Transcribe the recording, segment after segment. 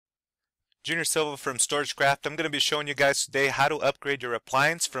Junior Silva from StorageCraft. I'm going to be showing you guys today how to upgrade your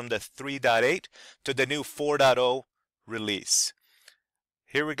appliance from the 3.8 to the new 4.0 release.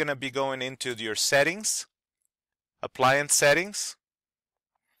 Here we're going to be going into your settings, appliance settings,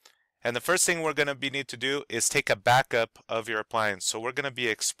 and the first thing we're going to need to do is take a backup of your appliance. So we're going to be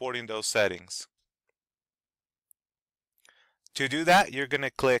exporting those settings. To do that, you're going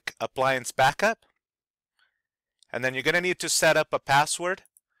to click Appliance Backup, and then you're going to need to set up a password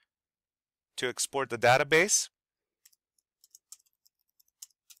to export the database.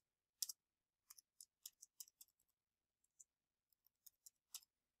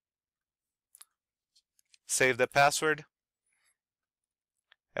 Save the password,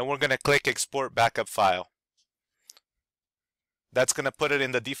 and we're going to click Export Backup File. That's going to put it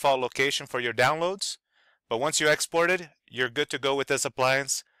in the default location for your downloads, but once you export it, you're good to go with this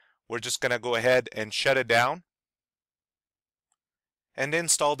appliance. We're just going to go ahead and shut it down and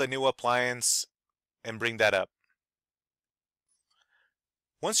install the new appliance and bring that up.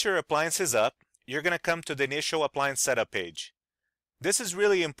 Once your appliance is up, you're going to come to the initial appliance setup page. This is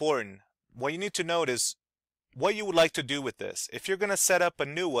really important. What you need to note is what you would like to do with this. If you're going to set up a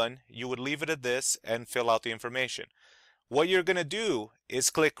new one, you would leave it at this and fill out the information. What you're going to do is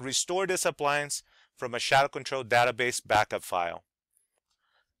click Restore this appliance from a ShadowControl database backup file.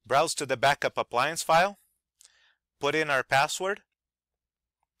 Browse to the backup appliance file, put in our password,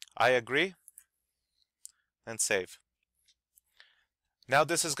 I agree, and save. Now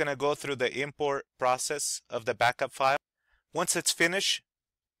this is going to go through the import process of the backup file. Once it's finished,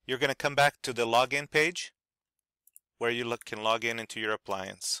 you're going to come back to the login page where you can log in into your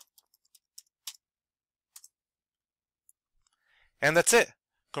appliance. And that's it.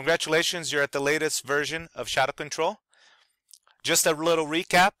 Congratulations, you're at the latest version of ShadowControl. Just a little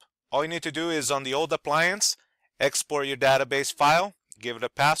recap. All you need to do is on the old appliance, export your database file, give it a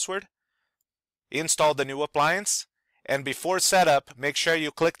password, install the new appliance, and before setup, make sure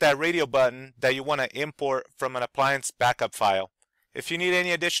you click that radio button that you want to import from an appliance backup file. If you need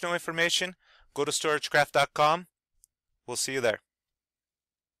any additional information, go to StorageCraft.com. We'll see you there.